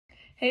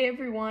Hey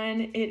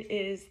everyone, it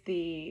is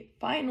the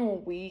final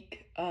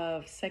week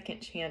of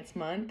Second Chance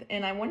Month,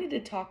 and I wanted to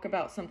talk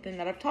about something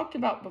that I've talked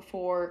about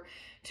before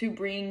to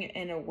bring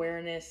an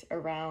awareness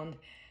around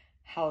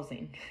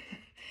housing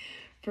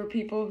for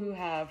people who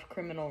have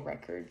criminal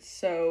records.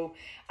 So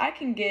I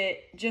can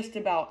get just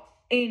about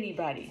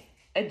anybody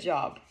a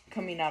job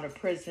coming out of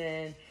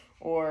prison,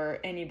 or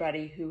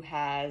anybody who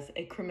has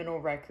a criminal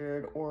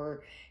record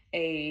or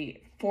a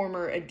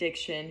former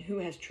addiction who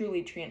has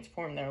truly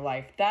transformed their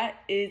life. That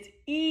is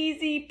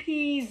easy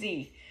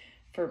peasy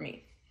for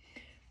me.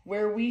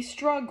 Where we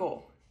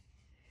struggle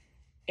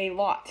a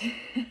lot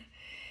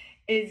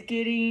is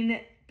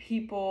getting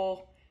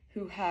people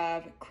who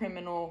have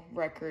criminal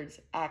records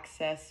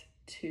access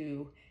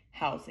to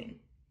housing.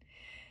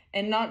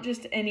 And not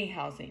just any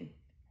housing,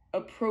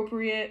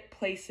 appropriate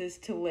places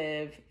to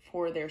live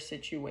for their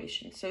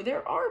situation. So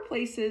there are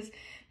places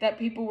that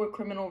people with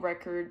criminal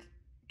records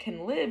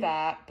can live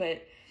at,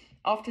 but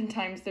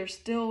oftentimes they're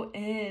still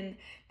in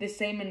the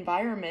same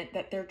environment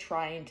that they're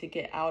trying to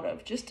get out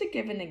of. Just to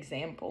give an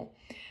example,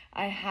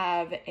 I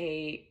have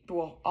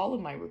all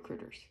of my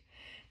recruiters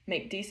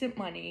make decent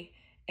money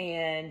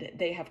and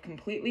they have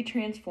completely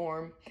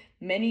transformed,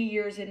 many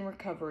years in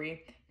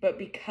recovery, but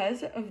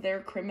because of their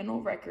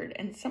criminal record,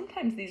 and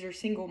sometimes these are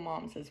single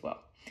moms as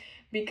well,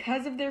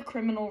 because of their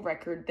criminal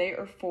record, they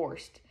are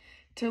forced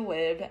to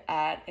live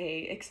at a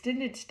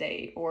extended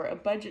stay or a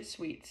budget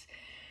suites.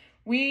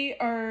 We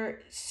are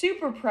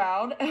super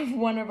proud of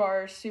one of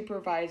our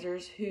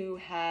supervisors who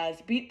has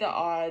beat the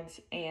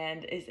odds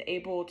and is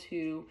able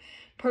to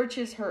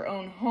purchase her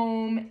own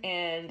home,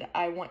 and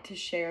I want to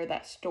share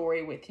that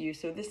story with you.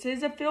 So this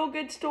is a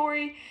feel-good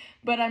story,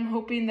 but I'm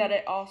hoping that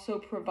it also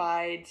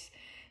provides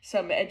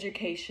some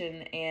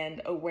education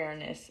and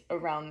awareness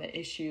around the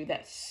issue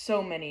that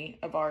so many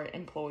of our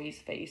employees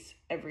face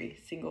every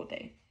single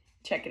day.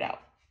 Check it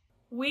out.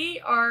 We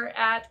are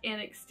at an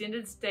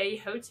extended stay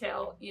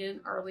hotel in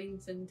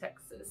Arlington,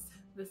 Texas.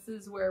 This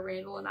is where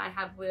Randall and I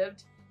have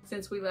lived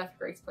since we left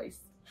Grace Place.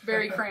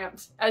 Very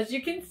cramped. As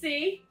you can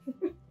see,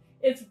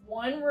 it's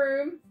one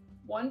room,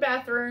 one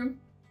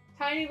bathroom,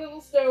 tiny little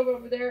stove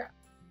over there.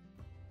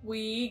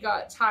 We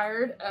got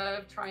tired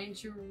of trying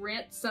to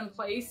rent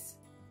someplace,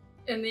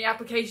 and the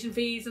application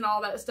fees and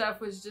all that stuff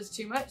was just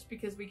too much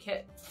because we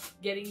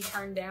kept getting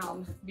turned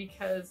down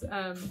because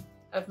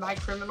of my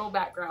criminal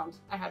background.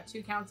 I have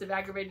 2 counts of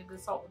aggravated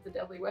assault with a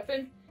deadly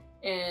weapon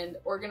and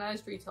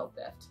organized retail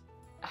theft.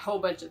 A whole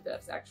bunch of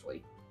thefts,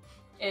 actually.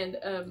 And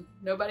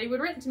nobody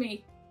would rent to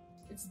me.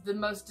 It's the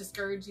most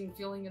discouraging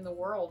feeling in the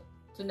world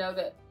to know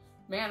that,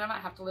 man, I might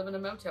have to live in a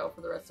motel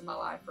for the rest of my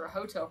life or a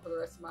hotel for the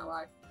rest of my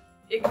life.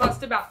 It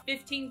cost about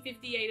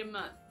 $15.58 a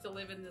month to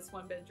live in this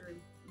one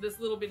bedroom, this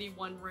little bitty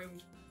one room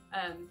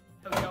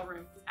hotel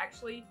room. It's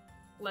actually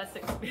less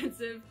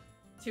expensive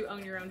to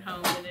own your own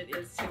home than it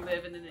is to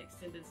live in an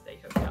extended stay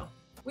hotel.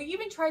 We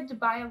even tried to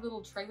buy a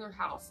little trailer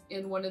house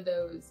in one of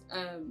those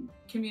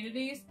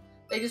communities.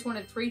 They just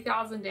wanted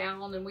 $3,000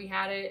 down, and we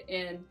had it,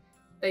 and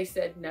they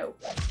said, no,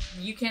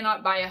 you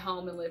cannot buy a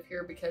home and live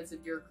here because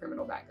of your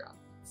criminal background.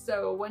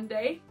 So one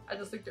day I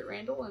just looked at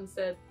Randall and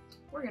said,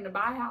 we're gonna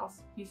buy a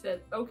house. He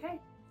said, okay.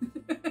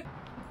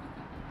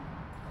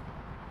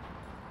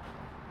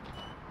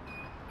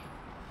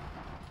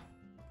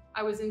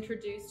 I was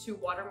introduced to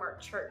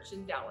Watermark Church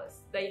in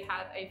Dallas. They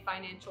have a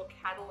financial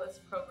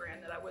catalyst program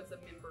that I was a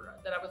member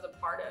of, that I was a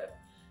part of.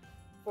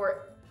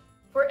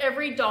 For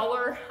every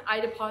dollar I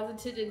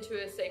deposited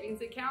into a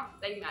savings account,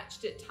 they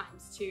matched it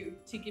 ×2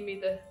 to give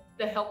me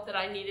the help that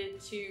I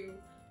needed to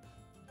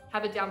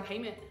have a down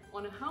payment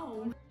on a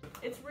home.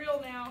 It's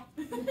real now.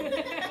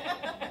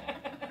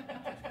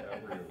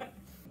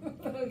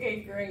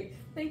 Okay, great.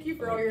 Thank you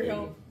for all your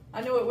help.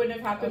 I know it wouldn't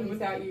have happened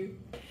without you.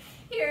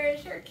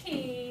 Here's your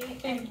key,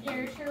 and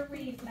here's your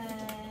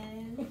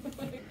refund.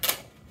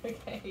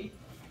 Okay.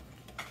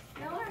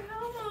 Y'all are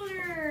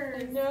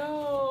homeowners.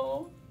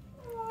 No.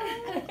 I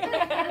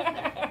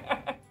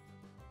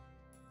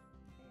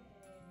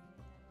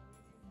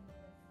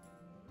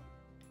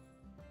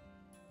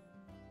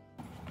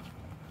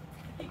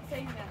keep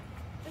saying that.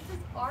 This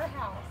is our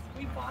house.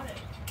 We bought it.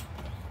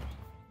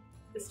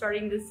 It's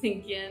starting to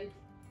sink in.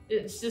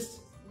 It's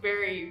just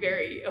very,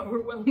 very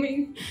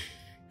overwhelming.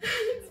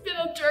 It's been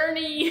a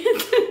journey.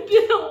 It's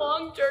been a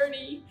long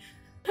journey.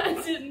 I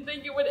didn't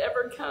think it would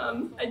ever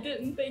come. I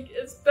didn't think,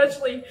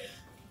 especially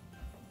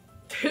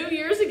 2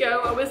 years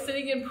ago, I was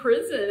sitting in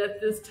prison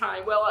at this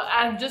time. Well,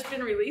 I've just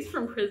been released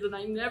from prison.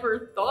 I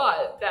never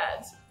thought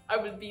that I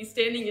would be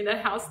standing in a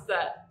house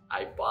that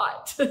I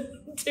bought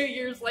 2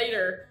 years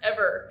later,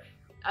 ever.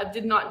 I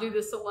did not do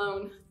this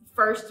alone.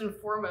 First and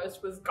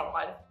foremost was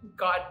God.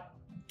 God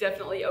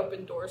definitely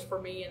opened doors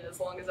for me, and as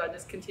long as I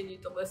just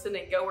continued to listen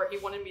and go where he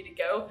wanted me to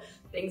go,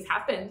 things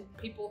happen.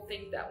 People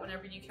think that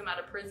whenever you come out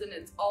of prison,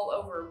 it's all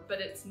over,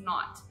 but it's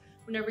not.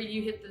 Whenever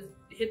you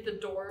hit the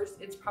doors,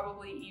 it's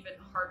probably even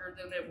harder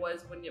than it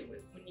was when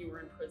you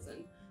were in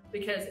prison,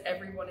 because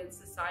everyone in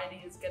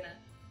society is gonna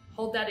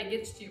hold that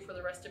against you for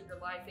the rest of your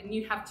life, and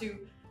you have to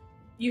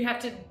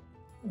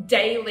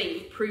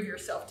daily prove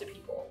yourself to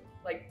people.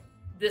 Like,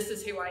 this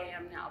is who I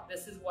am now.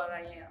 This is what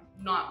I am,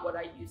 not what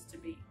I used to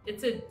be.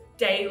 It's a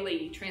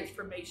daily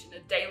transformation, a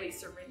daily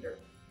surrender,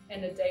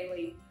 and a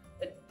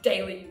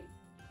daily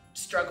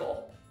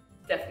struggle,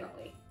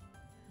 definitely.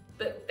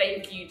 But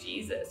thank you,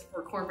 Jesus,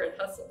 for Cornbread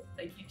Hustle.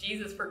 Thank you,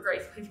 Jesus, for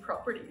Grace Place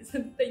Properties.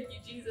 And thank you,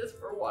 Jesus,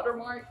 for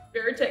Watermark,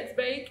 Veritex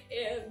Bank,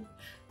 and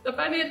the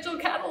Financial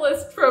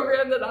Catalyst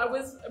program that I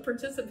was a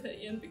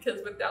participant in,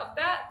 because without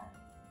that,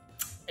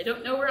 I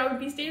don't know where I would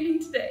be standing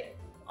today,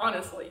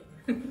 honestly.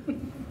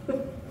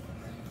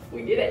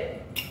 We did it.